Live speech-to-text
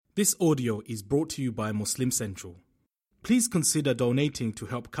This audio is brought to you by Muslim Central. Please consider donating to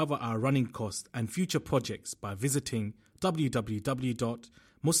help cover our running costs and future projects by visiting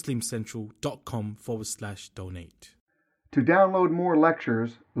www.muslimcentral.com/donate. To download more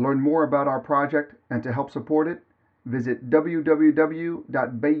lectures, learn more about our project, and to help support it, visit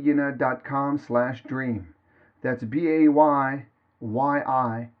www.bayyinah.com/dream. That's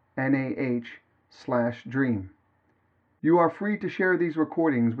BAYYINAH/dream. You are free to share these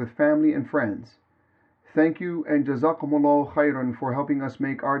recordings with family and friends. Thank you and Jazakumullah khairan for helping us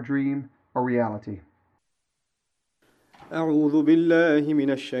make our dream a reality. أعوذ بالله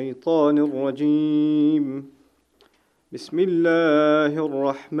من الشيطان الرجيم بسم الله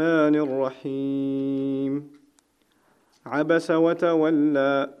الرحمن الرحيم عبس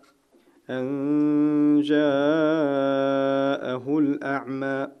وتولى أن جاءه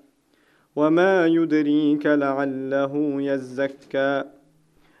الأعمى وما يدريك لعله يزكى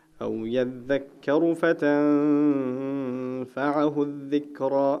أو يذكر فتنفعه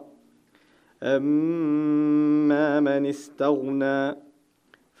الذكرى أما من استغنى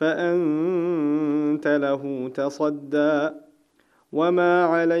فأنت له تصدى وما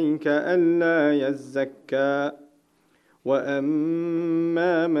عليك ألا يزكى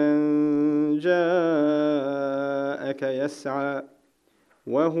وأما من جاءك يسعى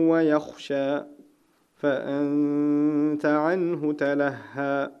وهو يخشى فأنت عنه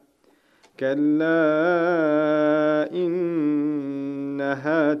تلهى كلا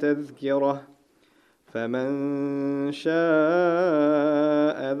إنها تذكرة فمن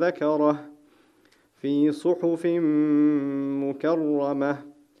شاء ذكره في صحف مكرمة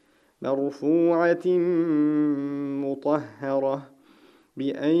مرفوعة مطهرة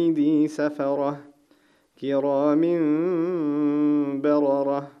بأيدي سفرة كرام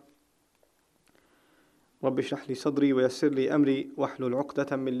بررة رب اشرح لي صدري ويسر لي أمري واحلل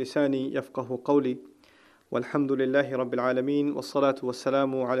عقدة من لساني يفقه قولي والحمد لله رب العالمين والصلاة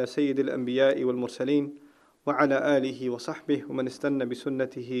والسلام على سيد الأنبياء والمرسلين وعلى آله وصحبه ومن استنى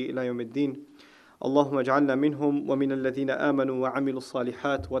بسنته إلى يوم الدين اللهم اجعلنا منهم ومن الذين آمنوا وعملوا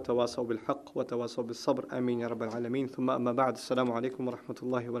الصالحات وتواصوا بالحق وتواصوا بالصبر آمين يا رب العالمين ثم أما بعد السلام عليكم ورحمة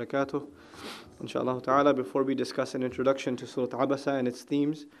الله وبركاته Inshallah ta'ala, before we discuss an introduction to Surah Abasa and its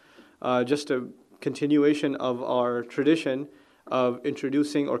themes, just a continuation of our tradition of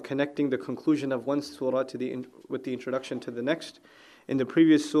introducing or connecting the conclusion of one surah with the introduction to the next. In the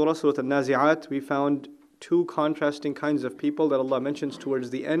previous surah, Surah Al-Nazi'at, we found two contrasting kinds of people that Allah mentions towards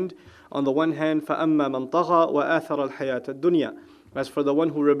the end. On the one hand, فَأَمَّا مَنْ طَغَى وَآثَرَ الْحَيَاةَ الدُّنْيَا. As for the one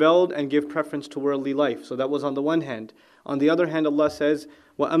who rebelled and gave preference to worldly life. So that was on the one hand. On the other hand, Allah says,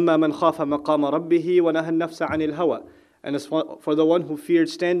 وَأَمَّا مَنْ خَافَ مَقَامَ رَبِّهِ وَنَهَى النَّفْسَ عَنِ الْهَوَى. And as for the one who feared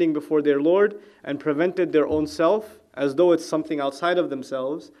standing before their Lord and prevented their own self, as though it's something outside of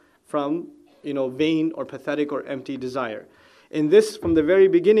themselves, from vain or pathetic or empty desire. In this, from the very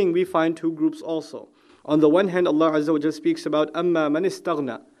beginning, we find two groups also. On the one hand, Allah Azza wa Jalla speaks about أَمَّا مَنِ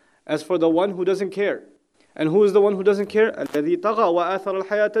اسْتَغْنَى. As for the one who doesn't care. And who is the one who doesn't care? الَّذِي طَغَى وَآثَرَ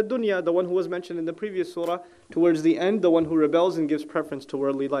الْحَيَاةَ الدُّنْيَا. The one who was mentioned in the previous surah, towards the end, the one who rebels and gives preference to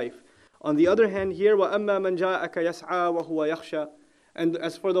worldly life. On the other hand here, وَأَمَّا مَنْ جَاءَكَ يَسْعَى وَهُوَ يَخْشَى. And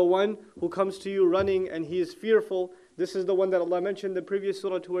as for the one who comes to you running and he is fearful, this is the one that Allah mentioned in the previous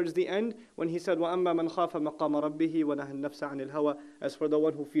surah towards the end when He said, وَأَمَّا مَنْ خَافَ مَقَامَ رَبِّهِ وَنَهَى النَّفْسَ عَنِ الْهَوَى. As for the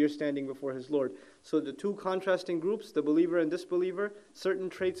one who fears standing before his Lord. So the two contrasting groups, the believer and disbeliever, certain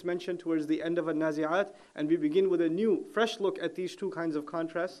traits mentioned towards the end of An-Nazi'at, and we begin with a new, fresh look at these two kinds of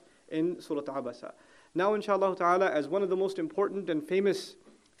contrasts in Surah Abasa. Now inshallah ta'ala, as one of the most important and famous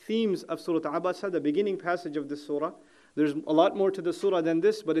themes of Surah Abasa, the beginning passage of this surah, there's a lot more to the surah than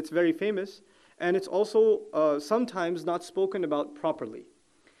this, but it's very famous. And it's also sometimes not spoken about properly.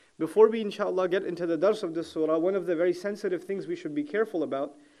 Before we inshallah get into the dars of this surah, one of the very sensitive things we should be careful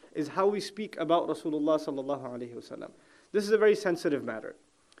about is how we speak about Rasulullah sallallahu alaihi wasallam. This is a very sensitive matter.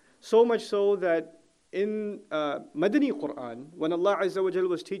 So much so that in Madani Quran, when Allah Azza wa Jalla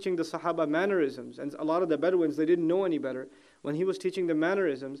was teaching the Sahaba mannerisms, and a lot of the Bedouins, they didn't know any better, when He was teaching the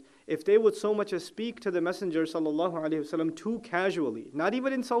mannerisms, if they would so much as speak to the Messenger sallallahu alaihi wasallam too casually, not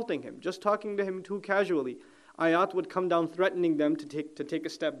even insulting him, just talking to him too casually, ayat would come down threatening them to take a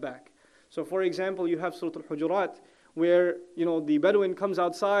step back. So for example, you have Surah Al-Hujurat, where the Bedouin comes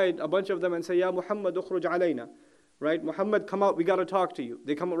outside, a bunch of them, and say, Ya Muhammad ukhruj alayna. Right? Muhammad, come out, we got to talk to you.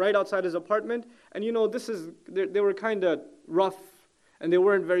 They come right outside his apartment, and they were kind of rough, and they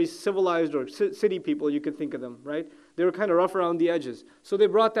weren't very civilized or city people, you could think of them, right? They were kind of rough around the edges. So they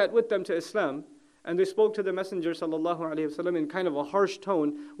brought that with them to Islam, and they spoke to the Messenger sallallahu alaihi wasallam in kind of a harsh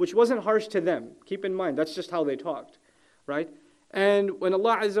tone, which wasn't harsh to them. Keep in mind, that's just how they talked, right? And when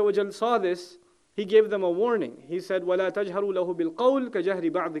Allah Azza wa Jal saw this, He gave them a warning. He said, وَلَا تَجْهَرُوا لَهُ بِالْقَوْلِ كَجَهْرِ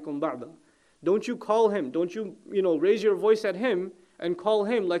بَعْضِكُمْ بَعْضًا. Don't you call him, don't you, raise your voice at him and call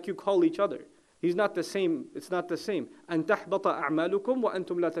him like you call each other. He's not the same, it's not the same. أَن تَحْبَطَ أَعْمَالُكُمْ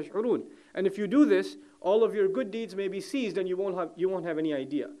وَأَنْتُمْ لَا تَشْعُرُونَ. And if you do this, all of your good deeds may be seized and you won't have any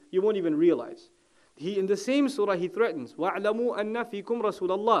idea. You won't even realize. In the same surah, he threatens, وَاعْلَمُوا أَنَّ فِيكُمْ رَسُولَ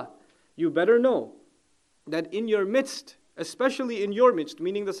اللَّهِ. You better know that in your midst, especially in your midst,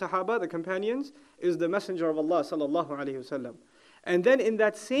 meaning the Sahaba, the companions, is the Messenger of Allah sallallahu alaihi wasallam. And then in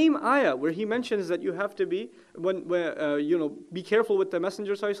that same ayah where he mentions that you have to be, be careful with the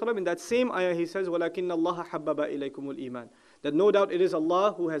Messenger sallallahu alaihi wasallam, in that same ayah he says, وَلَكِنَّ اللَّهَ حَبَّبَ إِلَيْكُمُ الْإِيمَانِ. That no doubt it is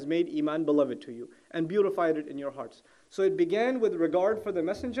Allah who has made Iman beloved to you and beautified it in your hearts. So it began with regard for the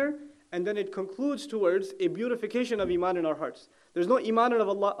Messenger, and then it concludes towards a beautification of Iman in our hearts. There's no Iman of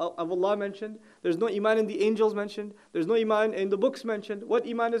Allah mentioned. There's no Iman in the angels mentioned. There's no Iman in the books mentioned. What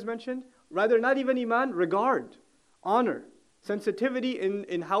Iman is mentioned? Rather, not even Iman, regard, honor, sensitivity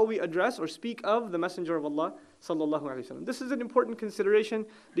in how we address or speak of the Messenger of Allah sallallahu alaihi wasallam. This is an important consideration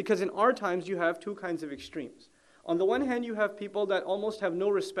because in our times you have two kinds of extremes. On the one hand, you have people that almost have no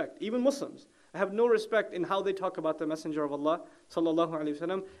respect, even Muslims have no respect in how they talk about the Messenger of Allah sallallahu alaihi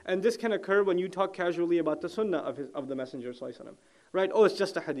wasallam, and this can occur when you talk casually about the Sunnah of the Messenger sallallahu alaihi wasallam, right? Oh, it's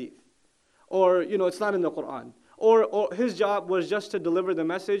just a hadith, or it's not in the Quran, or his job was just to deliver the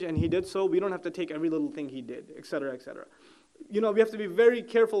message, and he did so. We don't have to take every little thing he did, etc., etc. We have to be very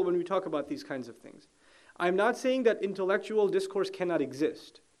careful when we talk about these kinds of things. I'm not saying that intellectual discourse cannot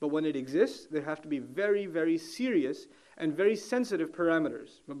exist, but when it exists, there have to be very, very serious and very sensitive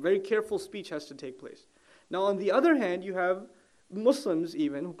parameters. A very careful speech has to take place. Now, on the other hand, you have Muslims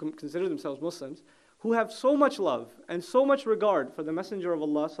even, who consider themselves Muslims, who have so much love and so much regard for the Messenger of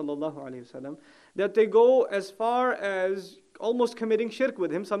Allah sallallahu alaihi wasallam that they go as far as almost committing shirk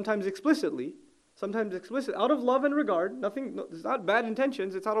with him, sometimes explicit, out of love and regard. It's not bad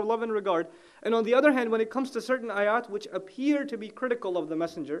intentions, it's out of love and regard. And on the other hand, when it comes to certain ayat which appear to be critical of the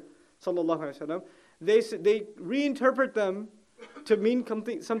Messenger sallallahu alaihi wasallam, they reinterpret them to mean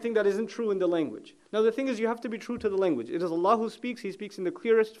something that isn't true in the language. Now the thing is, you have to be true to the language. It is Allah who speaks. He speaks in the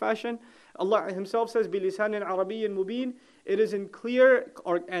clearest fashion. Allah Himself says, بِلِسَانٍ عَرَبِيٍّ مُبِينٍ. It is in clear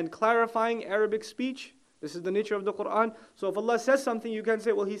and clarifying Arabic speech. This is the nature of the Quran. So if Allah says something, you can't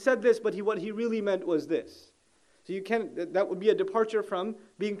say, well, He said this, but what He really meant was this. So that would be a departure from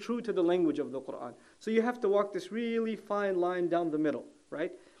being true to the language of the Quran. So you have to walk this really fine line down the middle,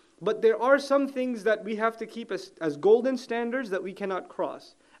 right? But there are some things that we have to keep as golden standards that we cannot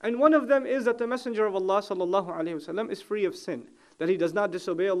cross. And one of them is that the Messenger of Allah sallallahu alaihi wasallam is free of sin, that he does not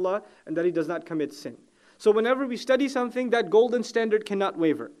disobey Allah and that he does not commit sin. So whenever we study something, that golden standard cannot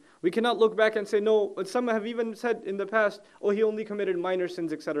waver. We cannot look back and say, no, some have even said in the past, oh, he only committed minor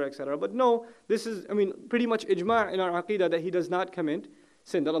sins, etc., etc. But no, this is, pretty much ijma' in our aqeedah that he does not commit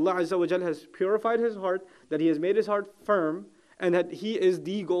sin, that Allah Azza wa Jal has purified his heart, that he has made his heart firm, and that he is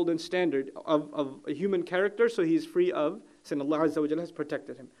the golden standard of a human character, so he is free of sin. Allah Azza wa Jalla has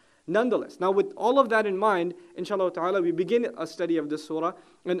protected him. Nonetheless, now with all of that in mind, inshallah ta'ala, we begin a study of this surah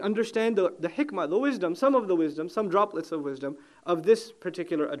and understand the hikmah, the wisdom, some droplets of wisdom of this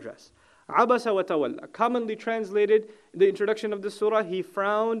particular address. Abasa wa tawalla, commonly translated, the introduction of this surah, he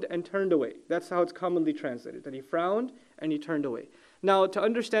frowned and turned away. That's how it's commonly translated, that he frowned and he turned away. Now, to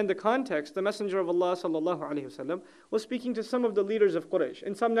understand the context, the Messenger of Allah sallallahu alaihi wasallam was speaking to some of the leaders of Quraysh.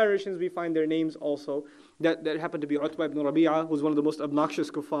 In some narrations, we find their names also. That happened to be Utbah ibn Rabi'ah, who's one of the most obnoxious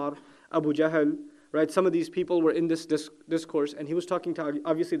kuffar, Abu Jahl, right? Some of these people were in this discourse, and he was talking to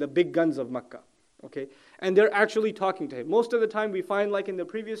obviously the big guns of Makkah. Okay, and they're actually talking to him. Most of the time, we find, like in the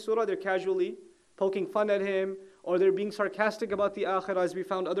previous surah, they're casually poking fun at him, or they're being sarcastic about the akhirah, as we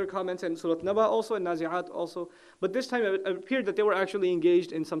found other comments in Surah Naba also, and Nazi'at also. But this time it appeared that they were actually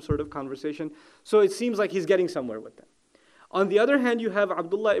engaged in some sort of conversation. So it seems like he's getting somewhere with them. On the other hand, you have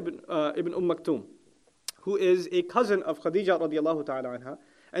Abdullah ibn Maktoum, who is a cousin of Khadija radiallahu ta'ala anha.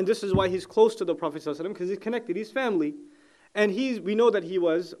 And this is why he's close to the Prophet sallallahu alaihi wasallam, because he's connected, he's family. And we know that he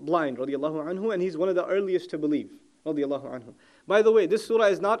was blind radiallahu anhu, and he's one of the earliest to believe radiallahu anhu. By the way, this surah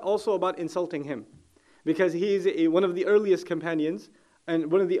is not also about insulting him, because he is one of the earliest companions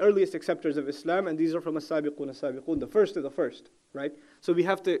and one of the earliest acceptors of Islam, and these are from as-sabiqun, the first of the first, right? So we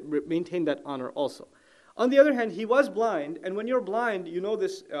have to maintain that honor also. On the other hand, he was blind, and when you're blind, you know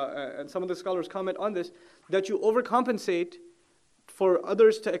this, and some of the scholars comment on this, that you overcompensate for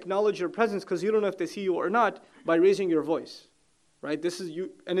others to acknowledge your presence, because you don't know if they see you or not, by raising your voice, right? This is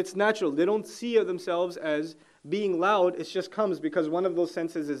you, and it's natural. They don't see themselves as being loud. It just comes because one of those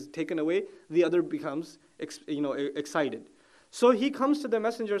senses is taken away, the other becomes excited. So he comes to the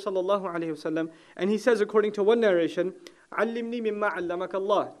Messenger sallallahu alaihi wasallam and he says, according to one narration, "Allimni mimma allamaka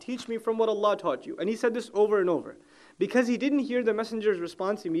Allah." Teach me from what Allah taught you. And he said this over and over. Because he didn't hear the Messenger's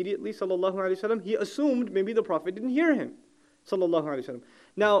response immediately, sallallahu alaihi wasallam, he assumed maybe the Prophet didn't hear him, sallallahu alaihi wasallam.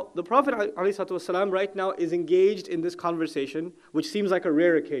 Now, the Prophet alaihi wasallam right now is engaged in this conversation, which seems like a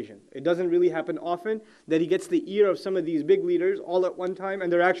rare occasion. It doesn't really happen often that he gets the ear of some of these big leaders all at one time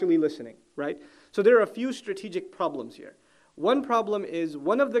and they're actually listening, right? So there are a few strategic problems here. One problem is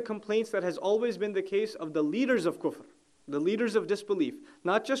one of the complaints that has always been the case of the leaders of kufr, the leaders of disbelief,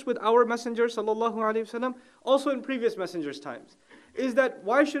 not just with our Messenger sallallahu alaihi wasallam, also in previous messengers' times, is that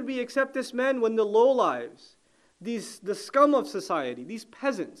why should we accept this man when the lowlives, the scum of society, these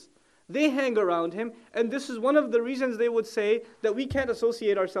peasants, they hang around him, and this is one of the reasons they would say that we can't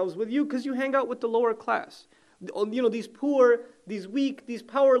associate ourselves with you because you hang out with the lower class. You know, these poor, these weak, these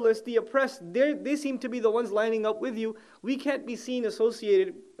powerless, the oppressed, they seem to be the ones lining up with you. We can't be seen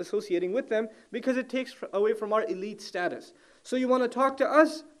associating with them because it takes away from our elite status. So you want to talk to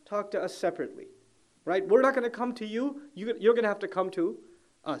us separately, right? We're not going to come to you. You're going to have to come to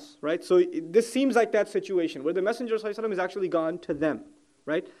us, right? So this seems like that situation where the Messenger ﷺ has actually gone to them,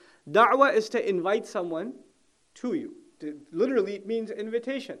 right? Da'wah is to invite someone to you. Literally, it means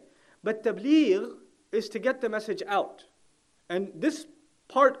invitation. But tabligh is to get the message out. And this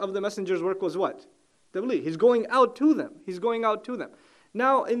part of the Messenger's work was what? Tabligh. He's going out to them. He's going out to them.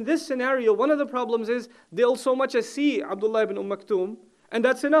 Now, in this scenario, one of the problems is they'll so much as see Abdullah ibn Maktoum, and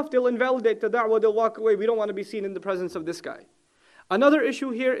that's enough. They'll invalidate the da'wah. They'll walk away. We don't want to be seen in the presence of this guy. Another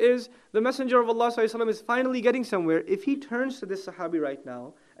issue here is the Messenger of Allah ﷺ is finally getting somewhere. If he turns to this Sahabi right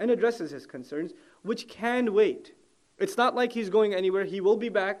now and addresses his concerns, which can wait. It's not like he's going anywhere. He will be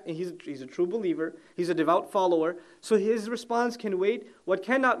back, and he's a true believer. He's a devout follower. So his response can wait. What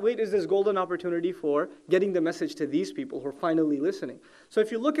cannot wait is this golden opportunity for getting the message to these people who are finally listening. So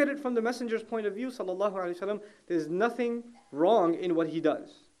if you look at it from the Messenger's point of view, sallallahu alaihi wasallam, there's nothing wrong in what he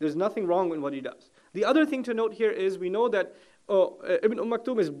does. There's nothing wrong in what he does. The other thing to note here is we know that Ibn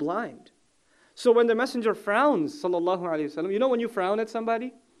Maktoum is blind. So when the Messenger frowns, sallallahu alaihi wasallam, you know when you frown at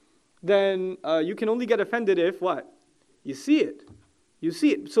somebody, then you can only get offended if what? You see it. You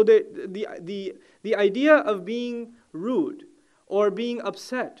see it. So the idea of being rude or being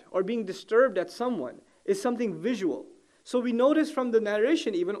upset or being disturbed at someone is something visual. So we notice from the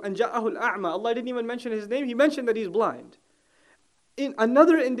narration even, and ja'ahul a'ma, Allah didn't even mention his name, He mentioned that he's blind. In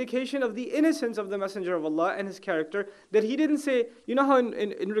another indication of the innocence of the Messenger of Allah and his character, that he didn't say, you know how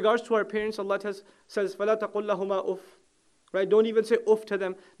in regards to our parents, Allah says, فَلَا تَقُلْ لَهُمَا أُفْ. Right? Don't even say uff to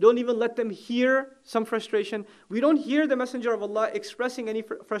them. Don't even let them hear some frustration. We don't hear the Messenger of Allah expressing any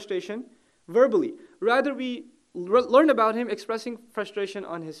frustration verbally. Rather, we learn about him expressing frustration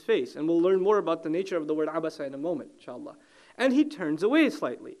on his face. And we'll learn more about the nature of the word Abasa in a moment, inshallah. And he turns away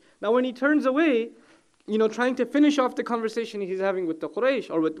slightly. Now, when he turns away, trying to finish off the conversation he's having with the Quraysh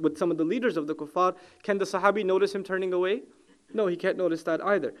or with some of the leaders of the kuffar, can the Sahabi notice him turning away? No, he can't notice that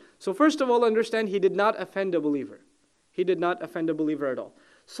either. So first of all, understand he did not offend a believer. He did not offend a believer at all.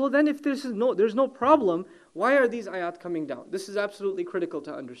 So then if there's no problem, why are these ayat coming down? This is absolutely critical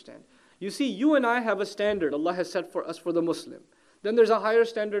to understand. You see, you and I have a standard Allah has set for us for the Muslim. Then there's a higher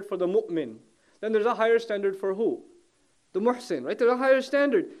standard for the mu'min. Then there's a higher standard for who? The muhsin, right? There's a higher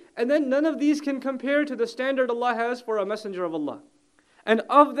standard. And then none of these can compare to the standard Allah has for a messenger of Allah. And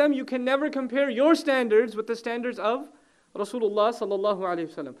of them, you can never compare your standards with the standards of Rasulullah sallallahu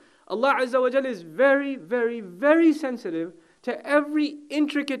alayhi wasallam. Allah Azza wa Jalla is very, very, very sensitive to every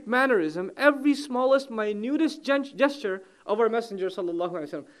intricate mannerism, every smallest, minutest gesture of our Messenger sallallahu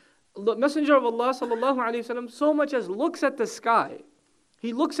alayhi wasallam. The Messenger of Allah sallallahu alayhi wasallam so much as looks at the sky.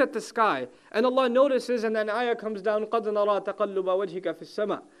 He looks at the sky, and Allah notices, and then ayah comes down, قَدْ نَرَى تَقَلُّبَ وَجْهِكَ فِي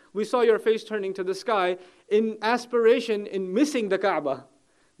السَّمَاءِ. We saw your face turning to the sky in aspiration, in missing the Kaaba.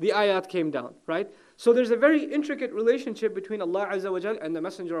 The ayat came down, right? So there's a very intricate relationship between Allah Azza wa Jal and the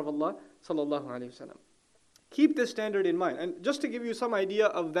Messenger of Allah sallallahu alaihi wasallam. Keep this standard in mind. And just to give you some idea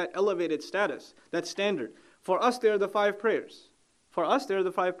of that elevated status, that standard, for us there are the 5 prayers. For us there are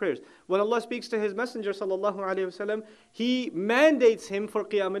the 5 prayers. When Allah speaks to His Messenger sallallahu alaihi wasallam, He mandates him for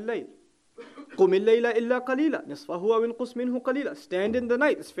qiyam al-layl. قُمِ اللَّيْلَ إِلَّا قَلِيلًا نِصْفَهُ وَانْقُصْ مِنْهُ قَلِيلًا. Stand in the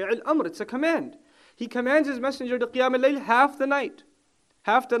night. It's fi'l amr. It's a command. He commands His Messenger to qiyam al-layl half the night.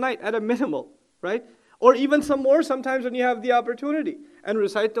 Half the night at a minimal, right? Or even some more sometimes when you have the opportunity. And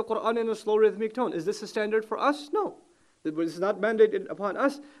recite the Quran in a slow rhythmic tone. Is this a standard for us? No. It's not mandated upon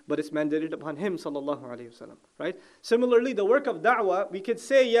us, but it's mandated upon Him sallallahu alaihi wasallam, right? Similarly, the work of da'wah, we could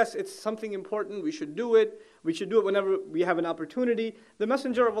say, yes, it's something important, we should do it. We should do it whenever we have an opportunity. The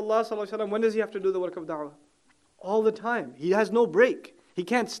Messenger of Allah sallallahu alaihi wasallam, when does he have to do the work of da'wah? all the time. He has no break. He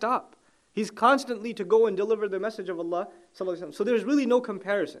can't stop. He's constantly to go and deliver the message of Allah. So there's really no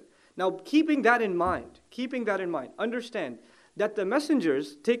comparison. Now, keeping that in mind, understand that the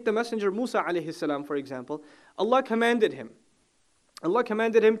messengers, take the messenger Musa alayhi salam for example, Allah commanded him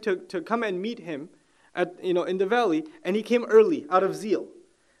to come and meet him in the valley, and he came early out of zeal.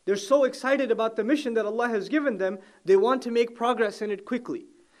 They're so excited about the mission that Allah has given them, they want to make progress in it quickly.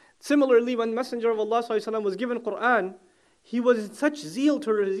 Similarly, when Messenger of Allah ﷺ was given Quran, he was in such zeal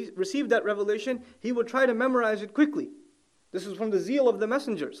to receive that revelation, he would try to memorize it quickly. This is from the zeal of the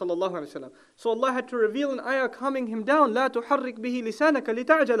Messenger ﷺ. So Allah had to reveal an ayah calming him down. لا تحرك به لسانك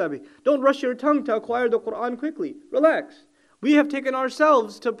لتعجل به. Don't rush your tongue to acquire the Quran quickly. Relax. We have taken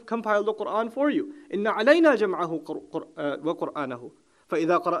ourselves to compile the Quran for you. إن علينا جمعه وقرآنه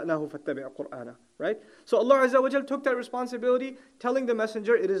فإذا قرأناه فاتبع قرآنه. Right? So Allah Azza wa Jal took that responsibility, telling the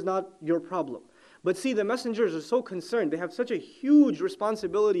messenger, it is not your problem. But see, the messengers are so concerned. They have such a huge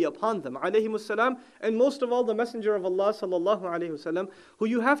responsibility upon them, alayhimus salam, and most of all the messenger of Allah, sallallahu alayhi wasallam, who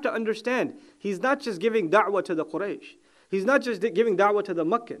you have to understand, he's not just giving da'wah to the Quraysh. He's not just giving da'wah to the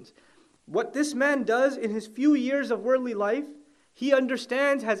Makkans. What this man does in his few years of worldly life, he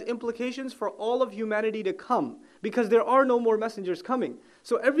understands has implications for all of humanity to come, because there are no more messengers coming.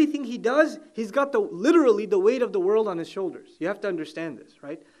 So everything he does, he's got literally the weight of the world on his shoulders. You have to understand this,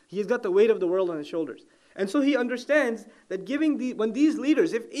 right? He's got the weight of the world on his shoulders. And so he understands that when these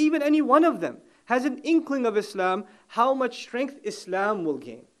leaders, if even any one of them has an inkling of Islam, how much strength Islam will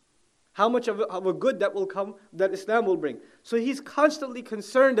gain. How much of a good that will come, that Islam will bring. So he's constantly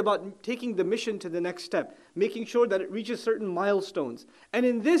concerned about taking the mission to the next step, making sure that it reaches certain milestones. And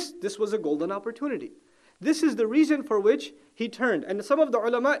in this was a golden opportunity. This is the reason for which he turned. And some of the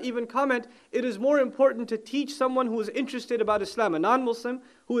ulama even comment, it is more important to teach someone who is interested about Islam, a non-Muslim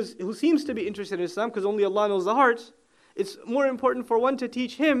who seems to be interested in Islam, because only Allah knows the hearts. It's more important for one to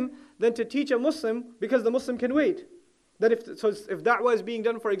teach him than to teach a Muslim, because the Muslim can wait. That if da'wah is being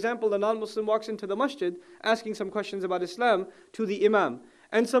done, for example, the non-Muslim walks into the masjid asking some questions about Islam to the imam,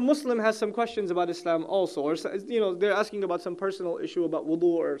 and some Muslim has some questions about Islam also, or they're asking about some personal issue about wudu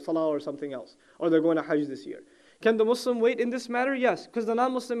or salah or something else, or they're going to Hajj this year. Can the Muslim wait in this matter? Yes, because the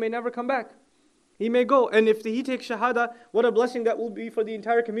non-Muslim may never come back. He may go, and if he takes shahada, what a blessing that will be for the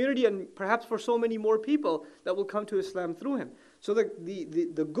entire community, and perhaps for so many more people that will come to Islam through him. So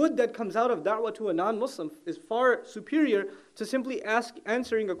the good that comes out of da'wah to a non-Muslim is far superior to simply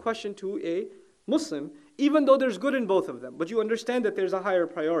answering a question to a Muslim, even though there's good in both of them. But you understand that there's a higher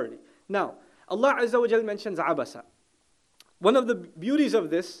priority. Now, Allah Azza wa Jal mentions Abasa. One of the beauties of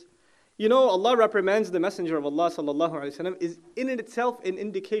this, Allah reprimands the Messenger of Allah sallallahu alaihi wasallam, is in itself an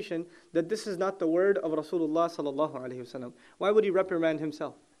indication that this is not the word of Rasulullah sallallahu alaihi wasallam. Why would he reprimand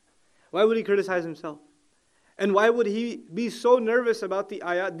himself? Why would he criticize himself? And why would he be so nervous about these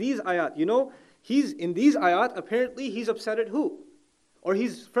ayat? He's in these ayat, apparently he's upset at who? Or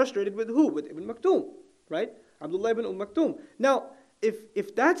he's frustrated with who? With Ibn Maktoum, right? Abdullah ibn Maktoum. Now,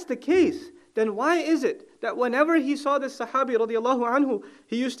 if that's the case, then why is it that whenever he saw this Sahabi radiallahu anhu,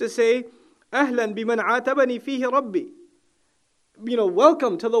 he used to say, Ahlan biman atabani fihi Rabbi.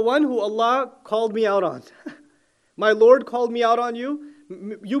 Welcome to the one who Allah called me out on. My Lord called me out on you.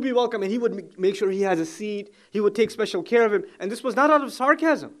 You be welcome. And he would make sure he has a seat. He would take special care of him. And this was not out of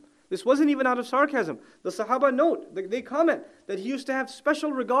sarcasm. This wasn't even out of sarcasm. The Sahaba note, they comment that he used to have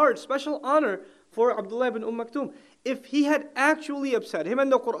special regard, special honor for Abdullah ibn Maktoum. If he had actually upset him, and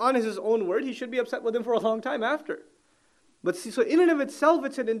the Quran is his own word, he should be upset with him for a long time after. But see, so in and of itself,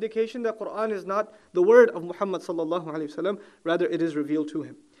 it's an indication that Quran is not the word of Muhammad sallallahu alaihi wasallam, rather it is revealed to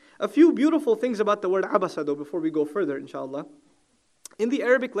him. A few beautiful things about the word Abasa though, before we go further, inshallah. In the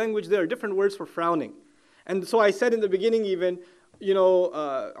Arabic language, there are different words for frowning. And so I said in the beginning even,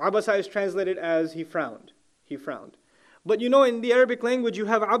 Abasa is translated as he frowned. He frowned. But in the Arabic language, you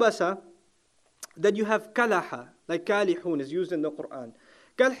have Abasa, then you have kalaha, like kalihun is used in the Quran.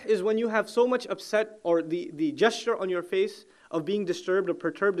 Kalh is when you have so much upset, or the gesture on your face of being disturbed or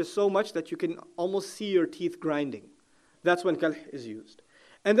perturbed is so much that you can almost see your teeth grinding. That's when kalh is used.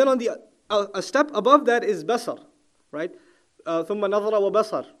 And then on a step above that is basar, right? ثُمَّ نَظَرَ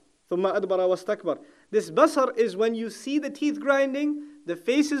وَبَصَرَ ثُمَّ أَدْبَرَ وَاسْتَكْبَرَ. This basar is when you see the teeth grinding, the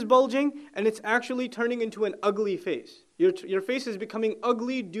face is bulging, and it's actually turning into an ugly face. Your face is becoming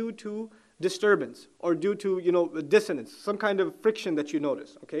ugly due to disturbance, or due to, dissonance, some kind of friction that you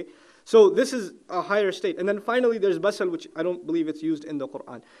notice, okay? So this is a higher state. And then finally there's basal, which I don't believe it's used in the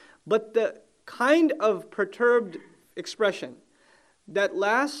Quran. But the kind of perturbed expression that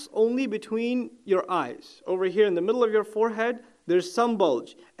lasts only between your eyes. Over here in the middle of your forehead, there's some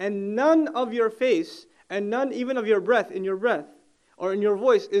bulge. And none of your face and none even of your breath, in your breath, or in your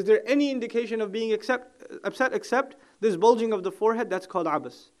voice, is there any indication of being upset except this bulging of the forehead? That's called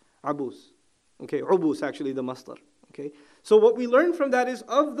abus. Okay, ubus actually the masdar. Okay, so what we learn from that is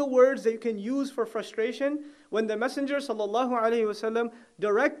of the words that you can use for frustration, when the Messenger ﷺ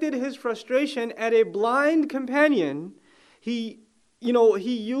directed his frustration at a blind companion, he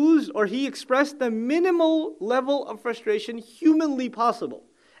used or he expressed the minimal level of frustration humanly possible.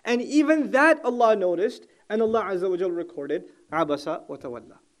 And even that Allah noticed, and Allah Azza wa Jal recorded, Abasa wa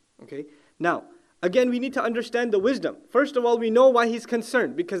tawalla. Okay, now, again, we need to understand the wisdom. First of all, we know why he's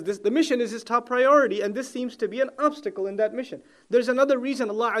concerned, because the mission is his top priority, and this seems to be an obstacle in that mission. There's another reason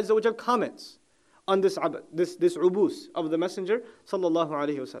Allah Azza wa Jal comments on this ubus of the Messenger sallallahu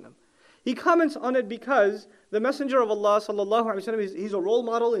alaihi wasallam. He comments on it because the Messenger of Allah sallallahu alaihi wasallam, he's a role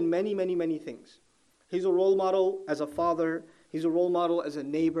model in many, many, many things. He's a role model as a father. He's a role model as a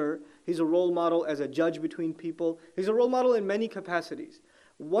neighbor. He's a role model as a judge between people. He's a role model in many capacities.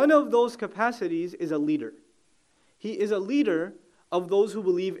 One of those capacities is a leader. He is a leader of those who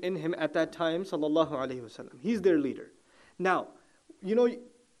believe in him at that time, sallallahu alaihi wasallam. He's their leader. Now,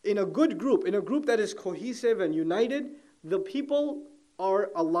 in a good group, in a group that is cohesive and united, the people are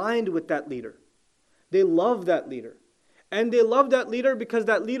aligned with that leader. They love that leader. And they love that leader because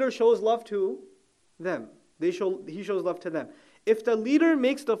that leader shows love to them. He shows love to them. If the leader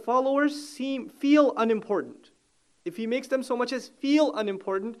makes the followers feel unimportant, if he makes them so much as feel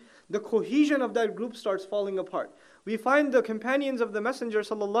unimportant, the cohesion of that group starts falling apart. We find the companions of the Messenger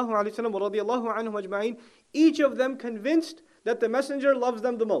sallallahu alaihi wasallam radiyallahu anhum ajma'in, each of them convinced that the Messenger loves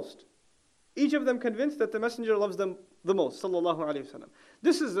them the most. Each of them convinced that the Messenger loves them the most, sallallahu alaihi wasallam.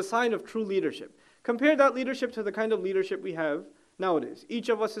 This is the sign of true leadership. Compare that leadership to the kind of leadership we have nowadays. Each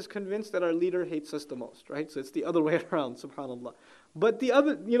of us is convinced that our leader hates us the most, right? So it's the other way around, subhanAllah. But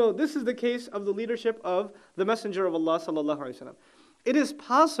this is the case of the leadership of the Messenger of Allah sallallahu alaihi wasallam. It is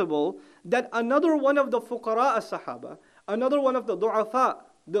possible that another one of the fuqara as-sahaba, another one of the du'afa,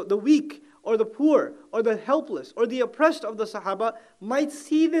 the weak, or the poor, or the helpless, or the oppressed of the sahaba might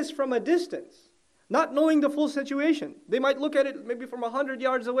see this from a distance, not knowing the full situation. They might look at it maybe from 100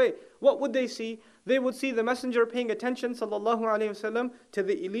 yards away. What would they see? They would see the Messenger paying attention, sallallahu alaihi wasallam, to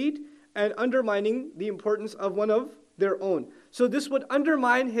the elite and undermining the importance of one of their own. So this would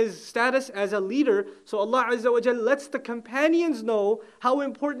undermine his status as a leader. So Allah Azza wa Jal lets the companions know how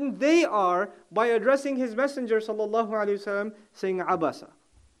important they are by addressing his Messenger, sallallahu alaihi wasallam, saying Abasa.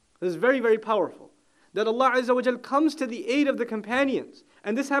 This is very, very powerful. That Allah Azza wa Jal comes to the aid of the companions.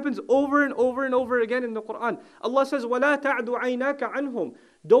 And this happens over and over and over again in the Quran. Allah says, وَلَا تَعْدُ عَيْنَاكَ عَنْهُمْ.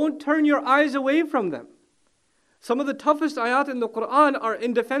 Don't turn your eyes away from them. Some of the toughest ayat in the Quran are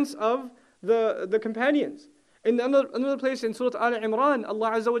in defense of the companions. In another place in Surah Al Imran,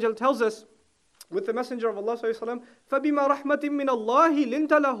 Allah Azza wa Jal tells us, with the Messenger of Allah sallallahu alaihi wasallam, فَبِمَا رَحْمَةٍ مِّنَ اللَّهِ لِنْتَ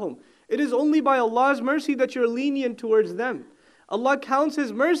لَهُمْ. It is only by Allah's mercy that you're lenient towards them. Allah counts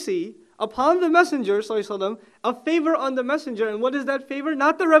His mercy upon the Messenger sallallahu alaihi wasallam, a favor on the Messenger. And what is that favor?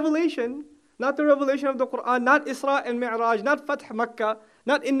 Not the revelation of the Quran, not Isra and Mi'raj, not Fath Makkah,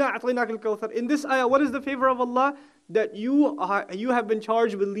 not Inna A'taynak al-Kawthar. In this ayah, what is the favor of Allah? That you have been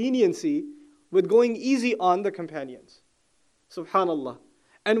charged with leniency, with going easy on the companions. Subhanallah.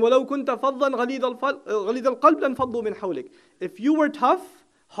 And وَلَوْ كُنْتَ فَضًّا غَلِيظَ الْقَلْبِ لَانْفَضُّوا مِنْ حَوْلِكَ. If you were tough,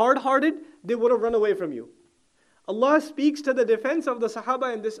 hard-hearted, they would have run away from you. Allah speaks to the defense of the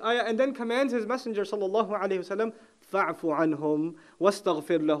Sahaba in this ayah and then commands His Messenger sallallahu alaihi wasallam, فَاعْفُ عَنْهُمْ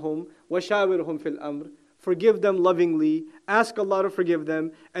وَاسْتَغْفِرْ لَهُمْ وَشَاوِرْهُمْ فِي الْأَمْرِ. Forgive them lovingly, ask Allah to forgive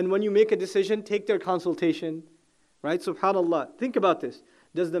them, and when you make a decision, take their consultation. Right? Subhanallah. Think about this.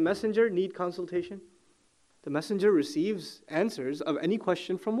 Does the Messenger need consultation? The Messenger receives answers of any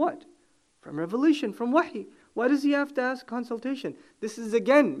question from what? From revelation, from wahi. Why does he have to ask consultation? This is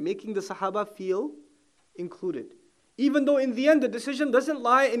again making the Sahaba feel included. Even though in the end the decision doesn't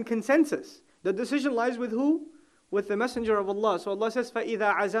lie in consensus. The decision lies with who? With the Messenger of Allah. So Allah says,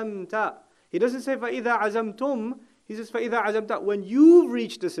 فَإِذَا عَزَمْتَ. He doesn't say, فَإِذَا عَزَمْتُمْ. He says, فَإِذَا عَزَمْتَ. When you've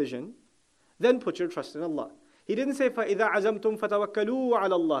reached decision, then put your trust in Allah. He didn't say, فَإِذَا عَزَمْتُمْ فَتَوَكَّلُوا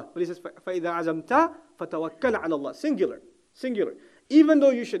عَلَى اللَّهِ. But he says, فَإِذَا عَزَمْتَ فَتَوَكَّلْ عَلَى اللَّهِ. Singular. Even though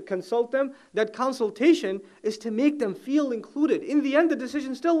you should consult them, that consultation is to make them feel included. In the end, the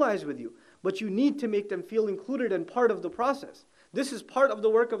decision still lies with you. But you need to make them feel included and part of the process. This is part of the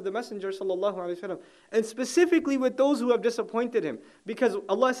work of the Messenger sallallahu alaihi wasallam, and specifically with those who have disappointed him. Because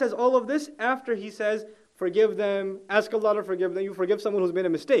Allah says all of this after He says, forgive them, ask Allah to forgive them. You forgive someone who's made a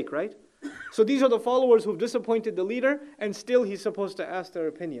mistake, right? So these are the followers who've disappointed the leader, and still he's supposed to ask their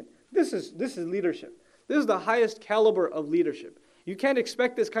opinion. This is leadership. This is the highest caliber of leadership. You can't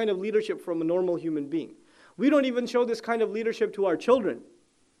expect this kind of leadership from a normal human being. We don't even show this kind of leadership to our children.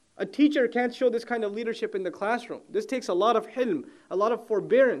 A teacher can't show this kind of leadership in the classroom. This takes a lot of hilm, a lot of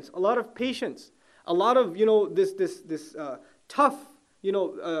forbearance, a lot of patience, a lot of, this tough,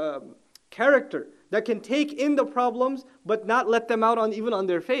 character that can take in the problems but not let them out even on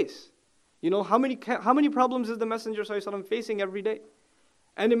their face. How many problems is the Messenger ﷺ facing every day?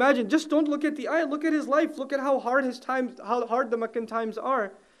 And imagine, just don't look at the ayah, look at his life, look at how hard the Meccan times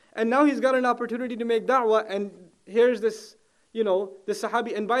are. And now he's got an opportunity to make da'wah, and here's this, this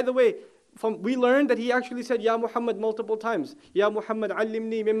Sahabi. And by the way, we learned that he actually said, Ya Muhammad multiple times. Ya Muhammad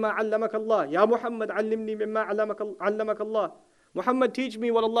allimni mimma allamaka Allah. Ya Muhammad allimni mimma allamaka Allah. Muhammad, teach me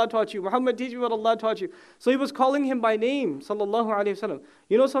what Allah taught you. Muhammad, teach me what Allah taught you. So he was calling him by name, sallallahu alayhi wasallam.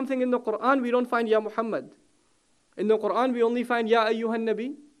 You know something, in the Quran we don't find Ya Muhammad. In the Quran we only find Ya ayyuhan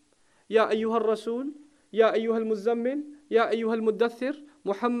nabi, Ya ayyuhal rasul, Ya ayyuhal muzammil, Ya ayyuhal muddathir,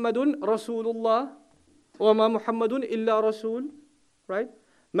 Muhammadun Rasulullah, wa ma Muhammadun illa Rasul. Right?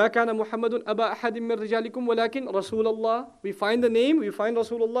 ما كان محمد أبا أحد من رجالكم ولكن رسول الله. We find the name, we find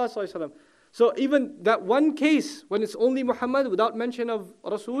Rasulullah sallallahu alayhi wasallam. So even that one case, when it's only Muhammad without mention of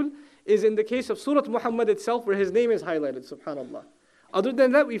Rasul, is in the case of Surah Muhammad itself, where his name is highlighted, subhanAllah. Other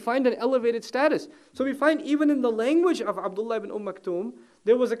than that, we find an elevated status. So we find even in the language of Abdullah ibn Maktoum,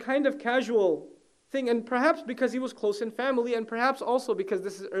 there was a kind of casual thing, and perhaps because he was close in family, and perhaps also because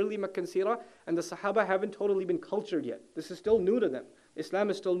this is early Meccan Seerah, and the Sahaba haven't totally been cultured yet. This is still new to them. Islam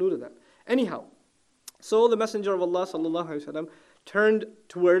is still new to them. Anyhow, so the Messenger of Allah sallallahu alaihi wasallam turned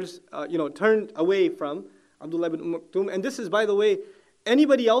away from Abdullah ibn Maktoum. And this is, by the way,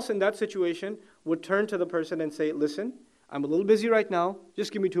 anybody else in that situation would turn to the person and say, listen, I'm a little busy right now,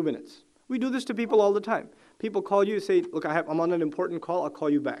 just give me 2 minutes. We do this to people all the time. People call you, say, look, I'm on an important call, I'll call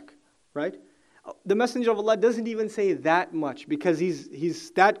you back, right? The Messenger of Allah doesn't even say that much because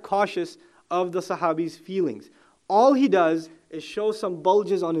he's that cautious of the Sahabi's feelings. All he does is show some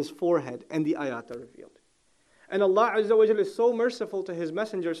bulges on his forehead, and the ayat are revealed. And Allah Azza wa Jalla is so merciful to His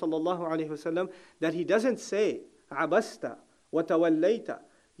Messenger sallallahu alaihi wasallam that He doesn't say, Abasta wa tawallayta,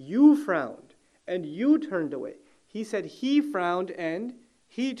 you frowned and you turned away. He said he frowned and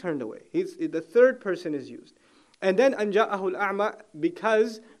he turned away. The third person is used. And then anja'ahu al-a'ma,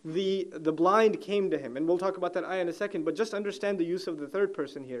 because the blind came to him. And we'll talk about that ayah in a second, but just understand the use of the third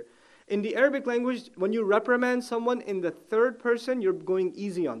person here. In the Arabic language, when you reprimand someone in the third person, you're going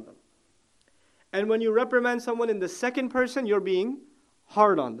easy on them. And when you reprimand someone in the second person, you're being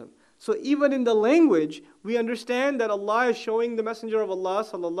hard on them. So even in the language, we understand that Allah is showing the Messenger of Allah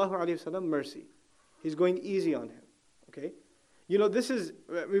sallallahu alaihi wasallam mercy. He's going easy on him. Okay? This is,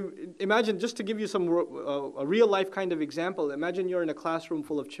 imagine, just to give you a real life kind of example, imagine you're in a classroom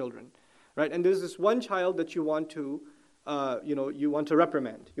full of children, right? And there's this one child that you want to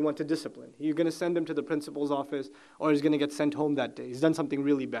reprimand, you want to discipline. You're going to send him to the principal's office, or he's going to get sent home that day. He's done something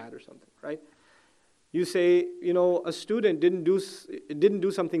really bad or something, right? You say, a student didn't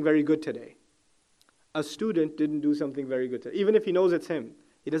do something very good today. A student didn't do something very good today. Even if he knows it's him,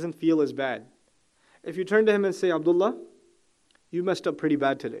 he doesn't feel as bad. If you turn to him and say, Abdullah, you messed up pretty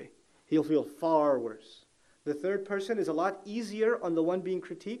bad today, he'll feel far worse. The third person is a lot easier on the one being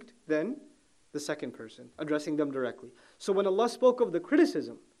critiqued than the second person, addressing them directly. So when Allah spoke of the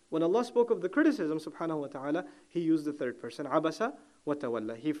criticism, subhanahu wa ta'ala, He used the third person. Abasa wa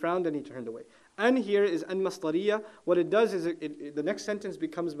tawalla. He frowned and he turned away. And here is an masdariya. What it does is the next sentence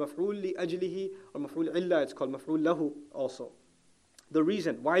becomes maf'ul li ajlihi, or maf'ul illa. It's called maf'ul lahu also. The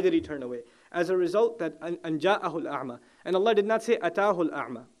reason, why did he turn away? As a result that anja'ahu al-a'ma. And Allah did not say atahu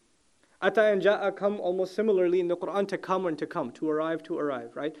al-a'ma. Ata and ja'a come almost similarly in the Quran, to come and to come, to arrive,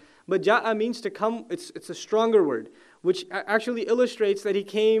 right? But ja'a means to come, it's a stronger word, which actually illustrates that he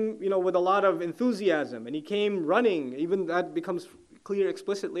came, with a lot of enthusiasm, and he came running. Even that becomes clear,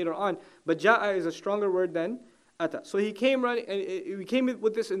 explicit later on. But ja'a is a stronger word than ata. So he came running, and he came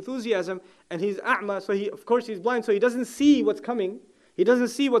with this enthusiasm, and he's a'ma, so of course he's blind, so he doesn't see what's coming. He doesn't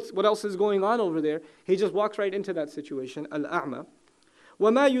see what else is going on over there. He just walks right into that situation, al-a'ma.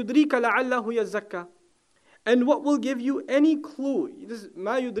 وَمَا يُدْرِيكَ لَعَلَّهُ يَزَّكَّى. And what will give you any clue?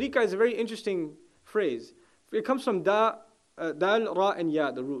 مَا يُدْرِيكَ is a very interesting phrase. It comes from dal, ra, and ya,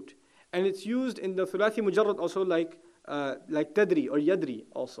 the root. And it's used in the thulathi mujarrad also like tadri or yadri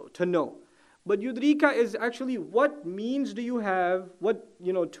also, to know. But yudrika is actually, what means do you have, what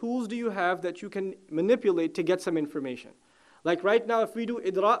tools do you have that you can manipulate to get some information? Like right now, if we do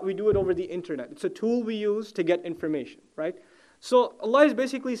idra, we do it over the internet. It's a tool we use to get information, right? So Allah is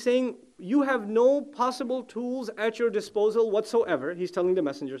basically saying, you have no possible tools at your disposal whatsoever. He's telling the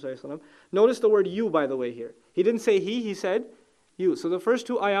Messenger sallallahu alaihi wasallam. Notice the word you, by the way, here. He didn't say he said, you. So the first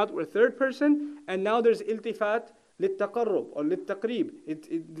two ayat were third person, and now there's iltifat للتقرب or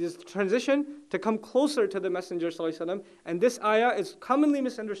للتقريب. This transition to come closer to the Messenger ﷺ. And this ayah is commonly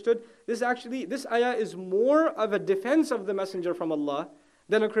misunderstood. This ayah is more of a defense of the Messenger from Allah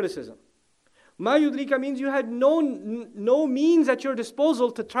than a criticism. Ma yudrika means you had no means at your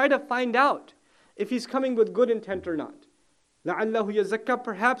disposal to try to find out if he's coming with good intent or not. لَعَلَّهُ يَزَكَّى,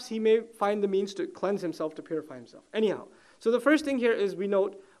 perhaps he may find the means to cleanse himself, to purify himself. Anyhow, so the first thing here is we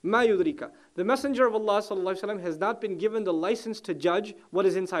note, مَا يُدْرِكَ. The Messenger of Allah ﷺ has not been given the license to judge what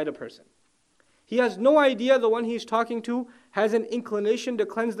is inside a person. He has no idea the one he's talking to has an inclination to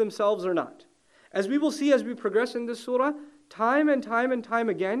cleanse themselves or not. As we will see as we progress in this surah, time and time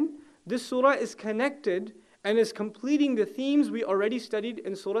again, this surah is connected and is completing the themes we already studied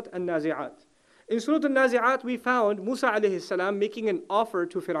in Surah An-Nazi'at. In Surah An-Nazi'at, we found Musa alayhi salam making an offer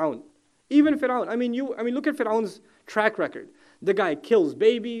to Fir'aun. Even Fir'aun. I mean, look at Fir'aun's track record. The guy kills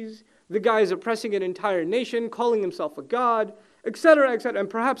babies. The guy is oppressing an entire nation, calling himself a god, etc., etc., and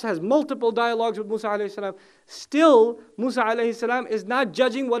perhaps has multiple dialogues with Musa alayhi salam. Still, Musa alayhi salam is not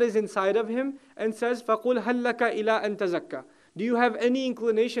judging what is inside of him and says, فَقُلْ هَلْ لَكَ إِلَىٰ أَن تَزَكَّى. Do you have any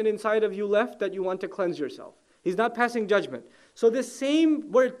inclination inside of you left that you want to cleanse yourself? He's not passing judgment. So this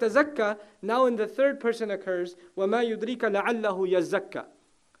same word tazakka now in the third person occurs. وَمَا يُدْرِكَ لَعَلَّهُ يَزَّكَّى.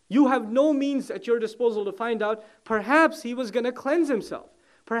 You have no means at your disposal to find out. Perhaps he was going to cleanse himself.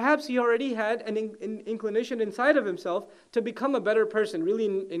 Perhaps he already had an inclination inside of himself to become a better person. Really,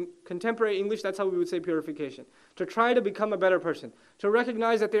 in contemporary English, that's how we would say purification. To try to become a better person. To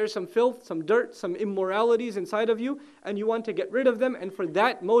recognize that there's some filth, some dirt, some immoralities inside of you, and you want to get rid of them, and for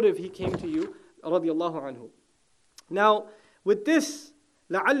that motive he came to you, radiyallahu anhu. Now, with this,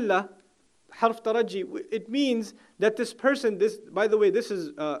 لَعَلَّ, harf taraji, it means that this person, by the way, this is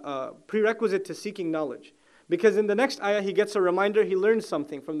a prerequisite to seeking knowledge. Because in the next ayah, he gets a reminder, he learns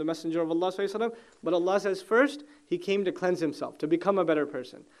something from the Messenger of Allah ﷺ, but Allah says first, he came to cleanse himself, to become a better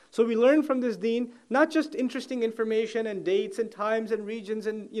person. So we learn from this deen, not just interesting information and dates and times and regions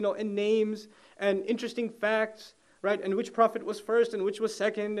and, and names and interesting facts, right? And which prophet was first and which was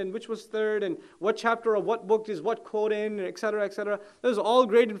second and which was third and what chapter of what book is what quote in, etc., etc. Those are all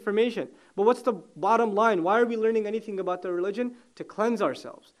great information. But what's the bottom line? Why are we learning anything about the religion? To cleanse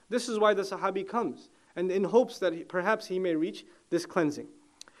ourselves. This is why the Sahabi comes, and in hopes that perhaps he may reach this cleansing.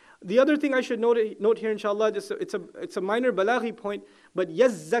 The other thing I should note here, inshallah, it's a minor balaghi point, but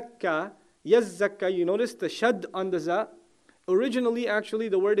yazzakka, you notice the shad on the za. Originally, actually,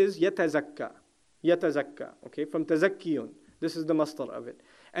 the word is yatazakka, okay, from tazakkiyun. This is the masdar of it.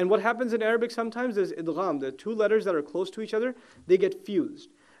 And what happens in Arabic sometimes is idgham, the two letters that are close to each other, they get fused.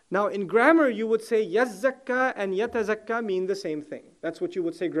 Now, in grammar, you would say yazzakka and yatazakka mean the same thing. That's what you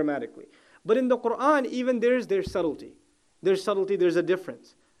would say grammatically. But in the Quran, even there's subtlety. There's a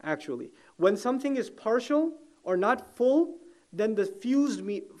difference, actually. When something is partial or not full, then the fused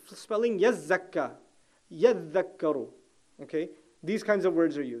spelling yazzakka, yadhakkaru, okay? These kinds of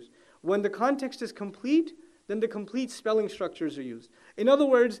words are used. When the context is complete, then the complete spelling structures are used. In other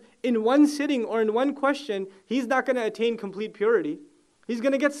words, in one sitting or in one question, he's not going to attain complete purity. He's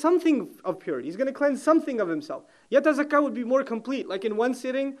going to get something of purity. He's going to cleanse something of himself. Yatazakka would be more complete, like in one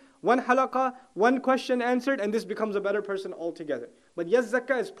sitting, one halaqah, one question answered, and this becomes a better person altogether. But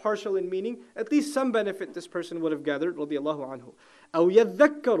yazzakka is partial in meaning, at least some benefit this person would have gathered, radiyallahu anhu. أَوْ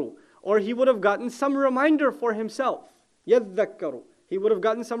يَذَّكَّرُ, or he would have gotten some reminder for himself. يَذَّكَّرُ, he would have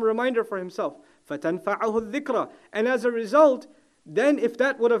gotten some reminder for himself. فَتَنْفَعَهُ الذِّكْرَ, and as a result, then if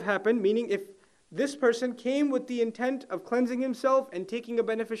that would have happened, meaning if this person came with the intent of cleansing himself and taking a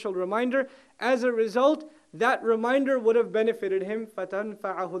beneficial reminder, as a result, that reminder would have benefited him.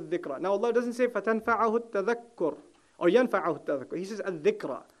 فَتَنْفَعَهُ الذِّكْرَ. Now Allah doesn't say فَتَنْفَعَهُ التَّذَكُّرُ or يَنْفَعَهُ التَّذَكُّرُ. He says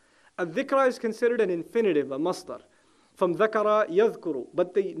الذِّكْرَ. الذِّكْرَ is considered an infinitive, a masdar, from ذَكَرَ يَذْكُرُ.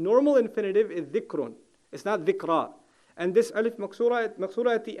 But the normal infinitive is ذِكْرٌ. It's not ذِكْرَ. And this alif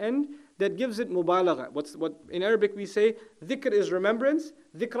maksura at the end, that gives it mubalagha. What in Arabic we say, dhikr is remembrance,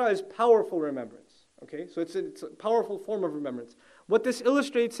 dhikra is powerful remembrance. Okay, so it's a powerful form of remembrance. What this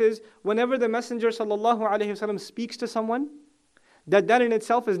illustrates is, whenever the Messenger ﷺ speaks to someone, that in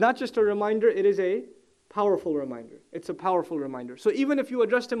itself is not just a reminder, it is a powerful reminder. It's a powerful reminder. So even if you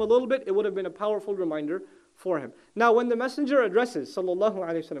addressed him a little bit, it would have been a powerful reminder for him. Now, when the Messenger addresses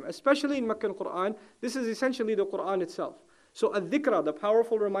ﷺ, especially in Meccan Quran, this is essentially the Quran itself. So a-dhikra, the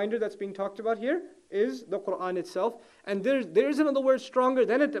powerful reminder that's being talked about here, is the Quran itself. And there is another word stronger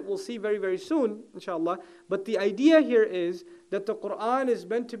than it that we'll see very, very soon, inshallah. But the idea here is that the Quran is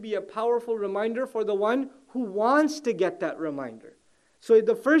meant to be a powerful reminder for the one who wants to get that reminder. So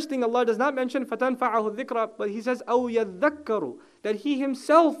the first thing Allah does not mention, فَتَنْفَعَهُ الذِّكْرَ, but He says, أَوْ يَذَّكَّرُ. that he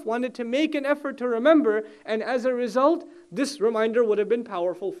himself wanted to make an effort to remember, and as a result, this reminder would have been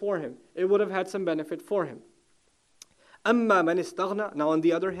powerful for him. It would have had some benefit for him. Amma man istaghna. Now on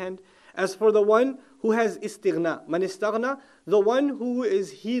the other hand, as for the one who has istighna, man istaghna, the one who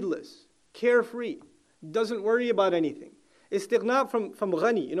is heedless, carefree, doesn't worry about anything. Istighna from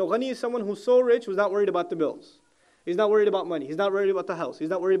ghani. Ghani is someone who's so rich who's not worried about the bills. He's not worried about money. He's not worried about the house. He's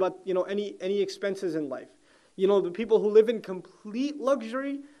not worried about any expenses in life. The people who live in complete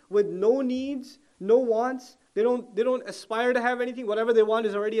luxury with no needs, no wants. They don't aspire to have anything. Whatever they want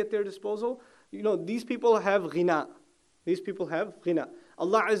is already at their disposal. These people have ghina. These people have ghina.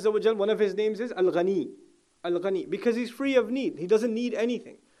 Allah Azza wa Jal, one of His names is Al-Ghani. Al-Ghani. Because He's free of need. He doesn't need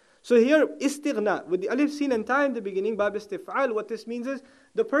anything. So here, istighna, with the alif, sin and ta in the beginning, bab istif'al, what this means is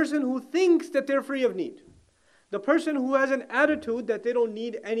the person who thinks that they're free of need. The person who has an attitude that they don't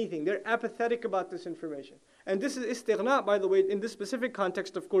need anything. They're apathetic about this information. And this is istighna, by the way, in this specific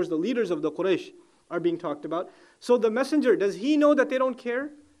context, of course, the leaders of the Quraysh are being talked about. So the messenger, does he know that they don't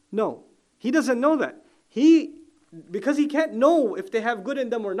care? No. He doesn't know that. Because he can't know if they have good in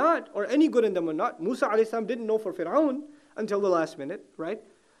them or not, or any good in them or not. Musa a.s. didn't know for Fir'aun until the last minute, right?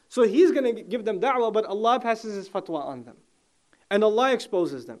 So he's going to give them da'wah, but Allah passes His fatwa on them. And Allah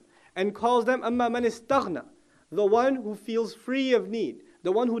exposes them and calls them amma man istaghna, the one who feels free of need,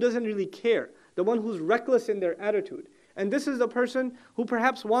 the one who doesn't really care, the one who's reckless in their attitude. And this is the person who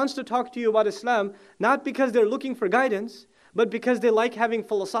perhaps wants to talk to you about Islam, not because they're looking for guidance, but because they like having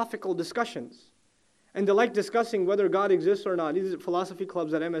philosophical discussions. And they like discussing whether God exists or not. These are philosophy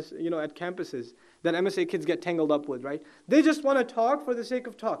clubs at at campuses that MSA kids get tangled up with, right? They just want to talk for the sake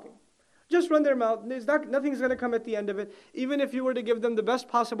of talking. Just run their mouth. Nothing's going to come at the end of it. Even if you were to give them the best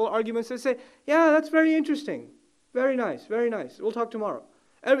possible arguments, they say, yeah, that's very interesting. Very nice, very nice. We'll talk tomorrow.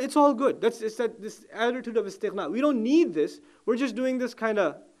 It's all good. This attitude of istighna. We don't need this. We're just doing this kind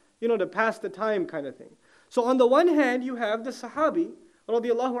of, to pass the time kind of thing. So on the one hand, you have the Sahabi,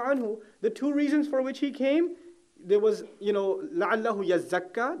 radiallahu anhu, the two reasons for which he came, there was, لَعَلَّهُ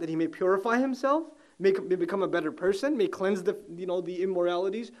يَزَّكَّى, that he may purify himself, may become a better person, may cleanse the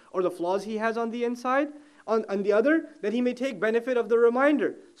immoralities or the flaws he has on the inside. On the other, that he may take benefit of the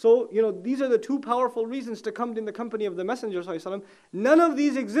reminder. So, these are the two powerful reasons to come in the company of the Messenger ﷺ. None of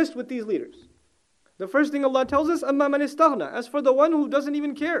these exist with these leaders. The first thing Allah tells us, أَمَّا مَنِ اسْتَغْنَى, as for the one who doesn't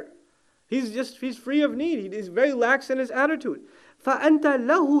even care. He's free of need. He is very lax in his attitude. فَأَنْتَ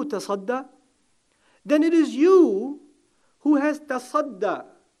لَهُ تَصَدَّى, then it is you who has tasadda.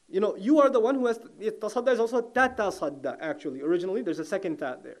 You are the one who has, tasadda is also tatasadda actually. Originally, there's a second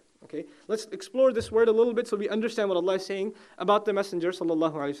tat there. Okay, let's explore this word a little bit so we understand what Allah is saying about the Messenger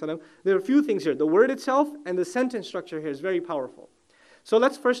sallallahu alaihi wasallam. There are a few things here. The word itself and the sentence structure here is very powerful. So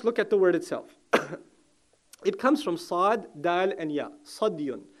let's first look at the word itself. It comes from sad, dal, and ya.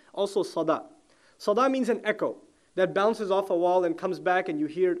 Sadyun. Also sada. Sada means an echo that bounces off a wall and comes back and you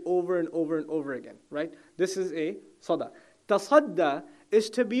hear it over and over and over again, right? This is a sada. Tasadda is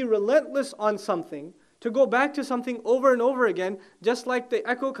to be relentless on something, to go back to something over and over again, just like the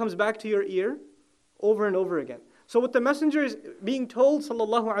echo comes back to your ear over and over again. So what the Messenger is being told,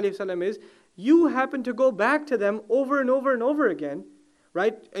 sallallahu alaihi wasallam, is you happen to go back to them over and over and over again,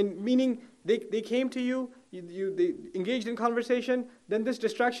 right? And meaning they came to you, they engaged in conversation, then this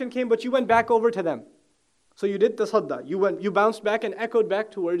distraction came, but you went back over to them. So you did tasadda. You bounced back and echoed back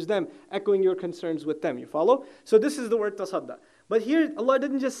towards them, echoing your concerns with them. You follow? So this is the word tasadda. But here Allah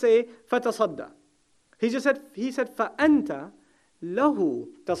didn't just say fatasadda. He said فَأَنْتَ لَهُ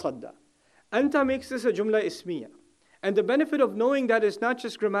تَصَدَّى. Anta makes this a jumla ismiya. And the benefit of knowing that is not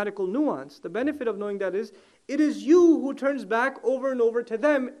just grammatical nuance. The benefit of knowing that is, it is you who turns back over and over to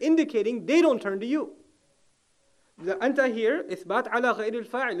them, indicating they don't turn to you. The anta here, إثبات على غير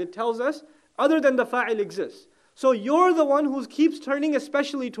الفاعل, it tells us other than the fa'il exists. So you're the one who keeps turning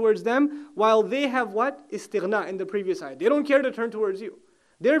especially towards them, while they have what? Istighna in the previous ayah. They don't care to turn towards you.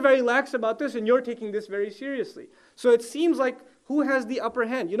 They're very lax about this and you're taking this very seriously. So it seems like who has the upper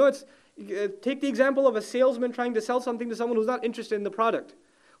hand? Take the example of a salesman trying to sell something to someone who's not interested in the product.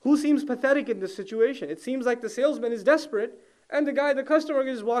 Who seems pathetic in this situation? It seems like the salesman is desperate and the customer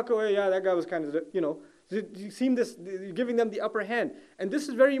can just walk away. Yeah, that guy was kind of, you seem giving them the upper hand. And this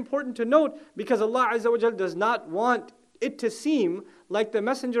is very important to note because Allah Azza wa Jal does not want it to seem like the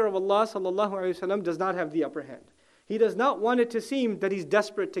Messenger of Allah sallallahu alaihi wasallam does not have the upper hand. He does not want it to seem that he's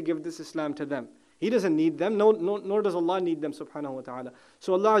desperate to give this Islam to them. He doesn't need them, nor does Allah need them, subhanahu wa ta'ala.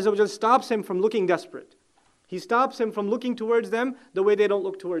 So Allah Azza wa Jal stops him from looking desperate. He stops him from looking towards them the way they don't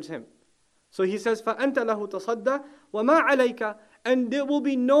look towards him. So he says, فَأَنْتَ لَهُ تَصَدَّى وَمَا عَلَيْكَ, and there will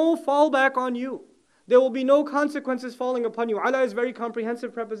be no fallback on you. There will be no consequences falling upon you. Ala is a very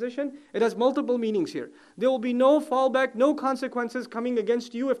comprehensive preposition. It has multiple meanings here. There will be no fallback, no consequences coming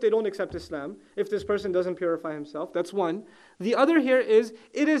against you if they don't accept Islam, if this person doesn't purify himself. That's one. The other here is,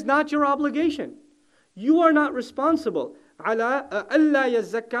 it is not your obligation. You are not responsible. Ala alla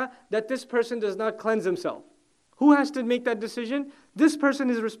yazakka, that this person does not cleanse himself. Who has to make that decision? This person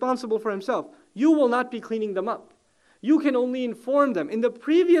is responsible for himself. You will not be cleaning them up. You can only inform them. In the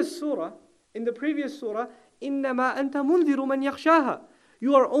previous surah, إِنَّمَا أَنْتَ مُنذِرُ مَنْ يَخْشَاهَا.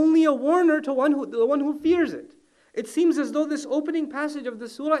 You are only a warner to the one who fears it. It seems as though this opening passage of the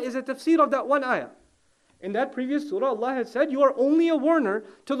surah is a tafsir of that one ayah. In that previous surah, Allah had said, you are only a warner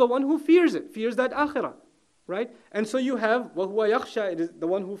to the one who fears it, fears that akhirah. Right? And so you have وَهُوَ يَخْشَى, it is the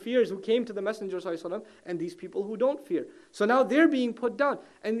one who fears, who came to the Messenger ﷺ, and these people who don't fear. So now they're being put down.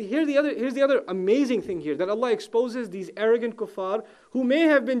 And here's the other amazing thing here, that Allah exposes these arrogant kuffar who may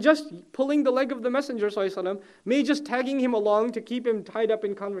have been just pulling the leg of the Messenger ﷺ, may just tagging him along to keep him tied up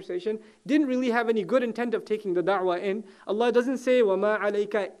in conversation, didn't really have any good intent of taking the da'wah in. Allah doesn't say وَمَا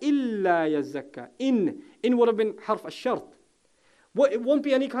عَلَيْكَ إِلَّا يَزَّكَّى. In would have been harf ash-shart. It won't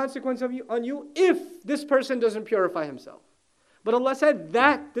be any consequence on you if this person doesn't purify himself. But Allah said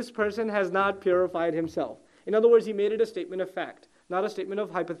that this person has not purified himself. In other words, He made it a statement of fact, not a statement of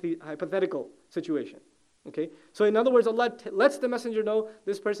hypothetical situation. Okay? So in other words, Allah lets the messenger know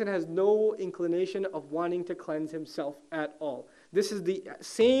this person has no inclination of wanting to cleanse himself at all. This is the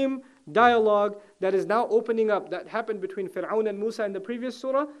same dialogue that is now opening up, that happened between Fir'aun and Musa in the previous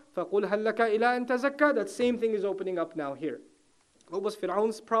surah. فَقُلْ هَلْ لَكَ إِلَىٰ أَن تَزَكَّى. That same thing is opening up now here. What was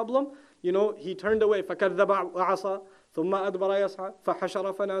Fir'aun's problem? He turned away. فَكَذَّبَ وَعَصَى ثُمَّ أَدْبَرَ يَسْعَى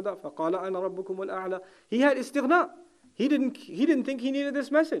فَحَشَرَ فَنَادَى فَقَالَ أَنَا رَبُّكُمُ الْأَعْلَى. He had istighna. He didn't think he needed this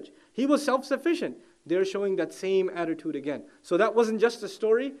message. He was self-sufficient. They're showing that same attitude again. So that wasn't just a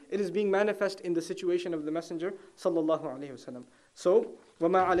story. It is being manifest in the situation of the Messenger sallallahu alaihi wasallam. So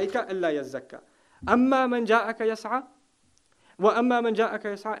وَمَا عَلَيْكَ أَلَّا يَزَّكَّى أَمَّا مَنْ جَاءَكَ يَسْعَى وَأَمَّا مَنْ جَاءَكَ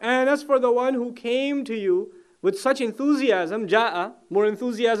يَسْعَى. And as for the one who came to you with such enthusiasm, ja'a, more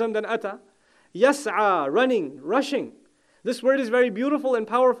enthusiasm than ata, yas'a, running, rushing. This word is very beautiful and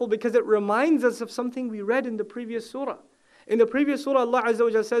powerful because it reminds us of something we read in the previous surah. In the previous surah, Allah Azza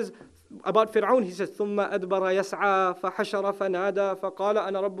wa Jalla says about Fir'aun, He says, ثُمَّ أَدْبَرَ يَسْعَى فَحَشَرَ فَنَادَى فَقَالَ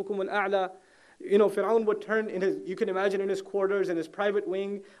أَنَا رَبُّكُمُ الْأَعْلَى. Fir'aun would turn you can imagine in his quarters, in his private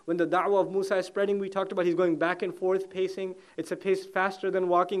wing, when the da'wah of Musa is spreading, we talked about he's going back and forth, pacing. It's a pace faster than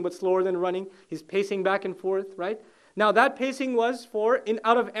walking, but slower than running. He's pacing back and forth, right? Now that pacing was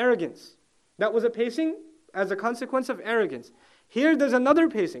out of arrogance. That was a pacing as a consequence of arrogance. Here there's another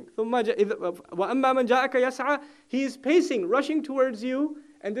pacing. وَأَمَّا مَنْ جَاءَكَ يَسْعَى. He is pacing, rushing towards you,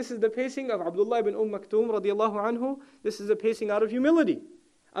 and this is the pacing of Abdullah ibn Maktoum radiallahu anhu. This is the pacing out of humility,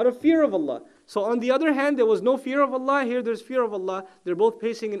 out of fear of Allah. So on the other hand, there was no fear of Allah. Here there's fear of Allah. They're both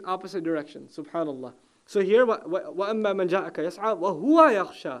pacing in opposite directions. Subhanallah. So here, وَأَمَّا مَنْ جَاءَكَ يَسْعَى وَهُوَ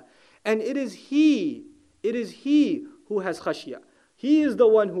يَخْشَى. And it is he who has khashya. He is the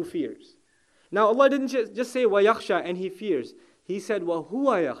one who fears. Now Allah didn't just say وَيَخْشَى and He fears. He said وَهُوَ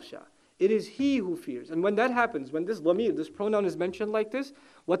يَخْشَى. It is He who fears. And when that happens, when this lamir, this pronoun is mentioned like this,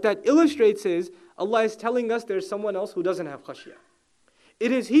 what that illustrates is Allah is telling us there's someone else who doesn't have khashya.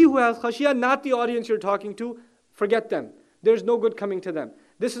 It is he who has khashiyah, not the audience you're talking to. Forget them. There's no good coming to them.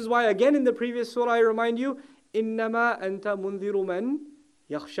 This is why, again, in the previous surah, I remind you, إِنَّمَا أَنْتَ مُنذِرُ مَنْ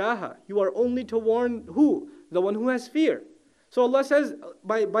يَخْشَاهَا. You are only to warn who? The one who has fear. So Allah says,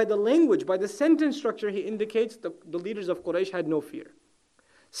 by the language, by the sentence structure, He indicates the leaders of Quraysh had no fear.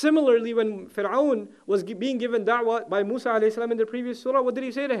 Similarly, when Fir'aun was being given da'wah by Musa alayhi salam in the previous surah, what did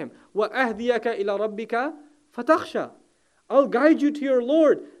he say to him? وَأَهْدِيَكَ إِلَى رَبِّكَ فَتَخْشَى. I'll guide you to your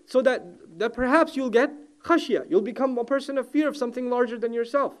Lord so that perhaps you'll get khashya. You'll become a person of fear of something larger than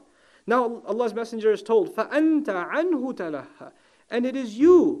yourself. Now Allah's Messenger is told, فَأَنْتَ عَنْهُ تَلَهَّى. And it is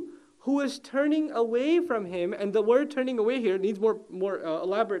you who is turning away from him. And the word turning away here needs more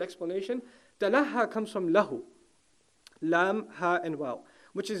elaborate explanation. تَلَهَّى comes from lahu. Lam, ha, and waw,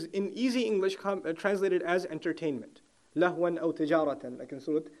 which is in easy English translated as entertainment. Lahwan aw tijaratan, like in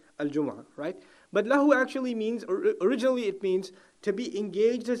Surah Al-Jumu'ah, right? But lahu actually means, originally it means to be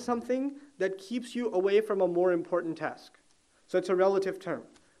engaged in something that keeps you away from a more important task. So it's a relative term.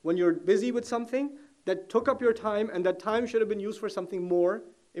 When you're busy with something that took up your time and that time should have been used for something more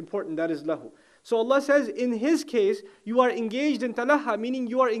important, that is lahu. So Allah says, in His case, you are engaged in talaha, meaning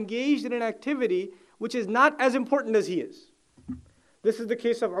you are engaged in an activity which is not as important as he is. This is the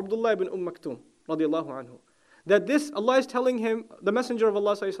case of Abdullah ibn Maktoum, radiallahu anhu. That Allah is telling him, the Messenger of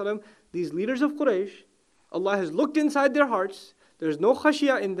Allah sallallahu alaihi wasallam, these leaders of Quraysh, Allah has looked inside their hearts. There's no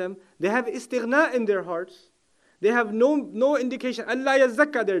khashiyah in them. They have istighna in their hearts. They have no indication. Allah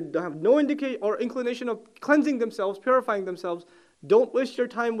yazzakka, they have no indication or inclination of cleansing themselves, purifying themselves. Don't waste your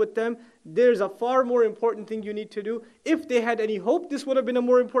time with them. There's a far more important thing you need to do. If they had any hope, this would have been a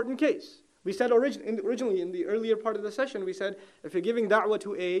more important case. We said originally in the earlier part of the session, we said if you're giving da'wah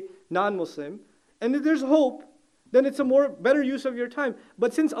to a non-Muslim, and if there's hope, then it's a better use of your time.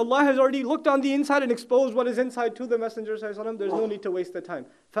 But since Allah has already looked on the inside and exposed what is inside to the Messenger ﷺ, there's no need to waste the time.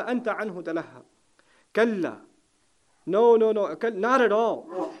 فَأَنْتَ عَنْهُ تَلَهَّى كَلَّا. No, not at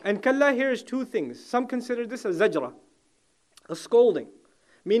all. And kalla here is two things. Some consider this a zajra, a scolding.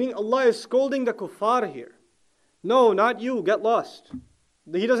 Meaning Allah is scolding the kuffar here. No, not you, get lost.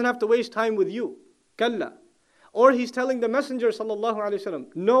 He doesn't have to waste time with you. Kalla. Or he's telling the Messenger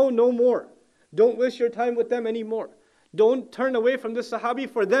ﷺ, no more. Don't waste your time with them anymore. Don't turn away from this Sahabi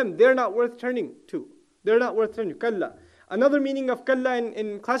for them. They're not worth turning to. They're not worth turning to. Kalla. Another meaning of kalla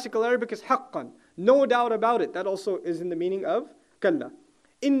in classical Arabic is haqqan. No doubt about it. That also is in the meaning of kalla.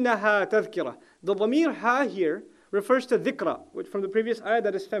 Innaha tadhkira. The dhamir ha here refers to dhikra, which from the previous ayah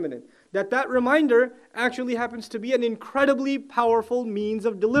that is feminine. That reminder actually happens to be an incredibly powerful means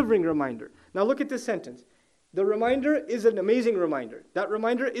of delivering reminder. Now look at this sentence. The reminder is an amazing reminder. That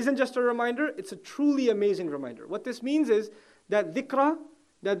reminder isn't just a reminder, it's a truly amazing reminder. What this means is that dhikra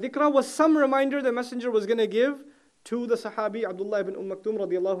was some reminder the Messenger was going to give to the Sahabi Abdullah ibn Maktum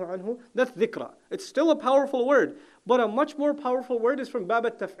radiallahu anhu. That's dhikra. It's still a powerful word, but a much more powerful word is from bab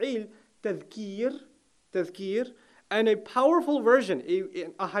at-taf'il, tadhkir, and a powerful version,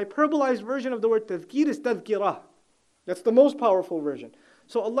 a hyperbolized version of the word tadhkir is tadhkirah. That's the most powerful version.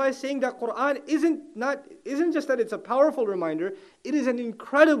 So Allah is saying that Quran isn't just that it's a powerful reminder, it is an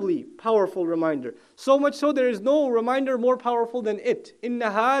incredibly powerful reminder. So much so there is no reminder more powerful than it.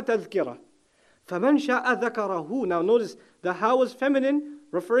 Innaha tadhkirah. فَمَنْ شَاءَ ذَكَرَهُ. Now notice, the ha was feminine,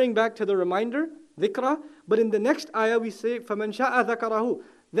 referring back to the reminder, dhikra. But in the next ayah we say, فَمَنْ شَاءَ ذَكَرَهُ.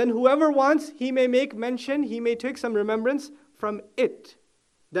 Then whoever wants, he may make mention, he may take some remembrance from it.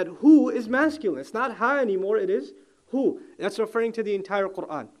 That who is masculine. It's not ha anymore, it is who. That's referring to the entire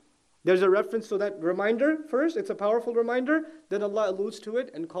Quran. There's a reference to that reminder first, it's a powerful reminder. Then Allah alludes to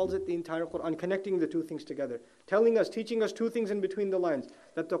it and calls it the entire Quran, connecting the two things together. Teaching us two things in between the lines.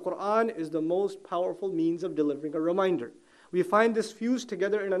 That the Quran is the most powerful means of delivering a reminder. We find this fused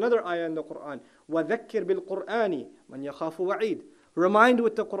together in another ayah in the Quran. وَذَكِّرْ بِالْقُرْآنِ مَنْ يَخَافُ وَعِيدٍ. Remind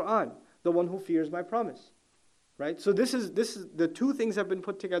with the Quran, the one who fears my promise. Right? So this is the two things have been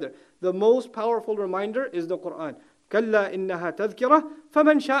put together. The most powerful reminder is the Quran. كَلَّا إِنَّهَا تَذْكِرَةٌ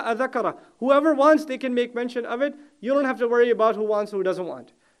فَمَنْ شَاءَ ذَكَرَهُ. Whoever wants, they can make mention of it. You don't have to worry about who wants, who doesn't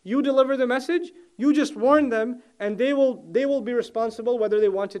want. You deliver the message, you just warn them, and they will be responsible whether they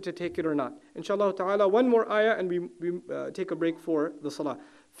wanted to take it or not. Inshallah ta'ala, one more ayah and we take a break for the salah.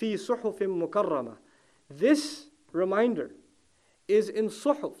 فِي صُحُفٍ مُكَرَّمَةٍ. This reminder is in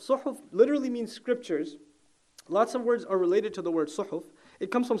suhuf. Suhuf literally means scriptures. Lots of words are related to the word suhuf.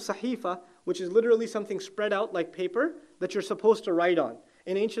 It comes from sahifa, which is literally something spread out like paper that you're supposed to write on.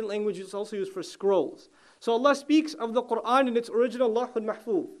 In ancient language, it's also used for scrolls. So Allah speaks of the Quran in its original Lawhul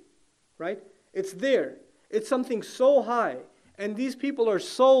Mahfuz, right? It's there. It's something so high, and these people are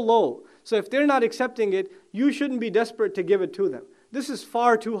so low. So if they're not accepting it, you shouldn't be desperate to give it to them. This is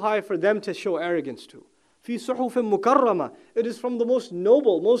far too high for them to show arrogance to. فِي صُحُفٍ مُكَرَّمَةٍ. It is from the most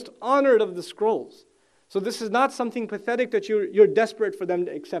noble, most honored of the scrolls. So this is not something pathetic that you're desperate for them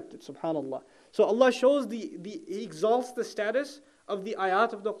to accept it, subhanAllah. So Allah shows He exalts the status of the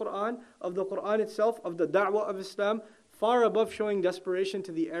ayat of the Quran itself, of the da'wah of Islam, far above showing desperation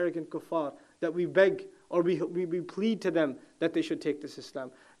to the arrogant kuffar, that we beg or we plead to them that they should take this Islam.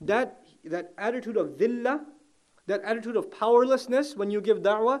 That attitude of dhillah, that attitude of powerlessness when you give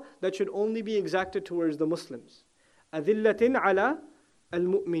da'wah, that should only be exacted towards the Muslims. أَذِلَّةٍ عَلَى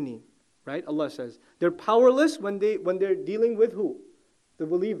الْمُؤْمِنِينَ. Right? Allah says they're powerless when they're dealing with who? The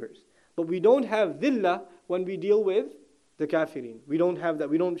believers. But we don't have dhillah when we deal with the kafirin. We don't have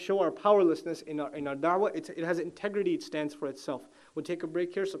that. We don't show our powerlessness in our da'wah. It has integrity. It stands for itself. We'll take a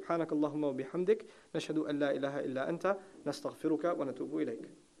break here. Subhanakallahumma wa bihamdik. Nashhadu an la ilaha illa anta. Nastaghfiruka wa natubu ilayk.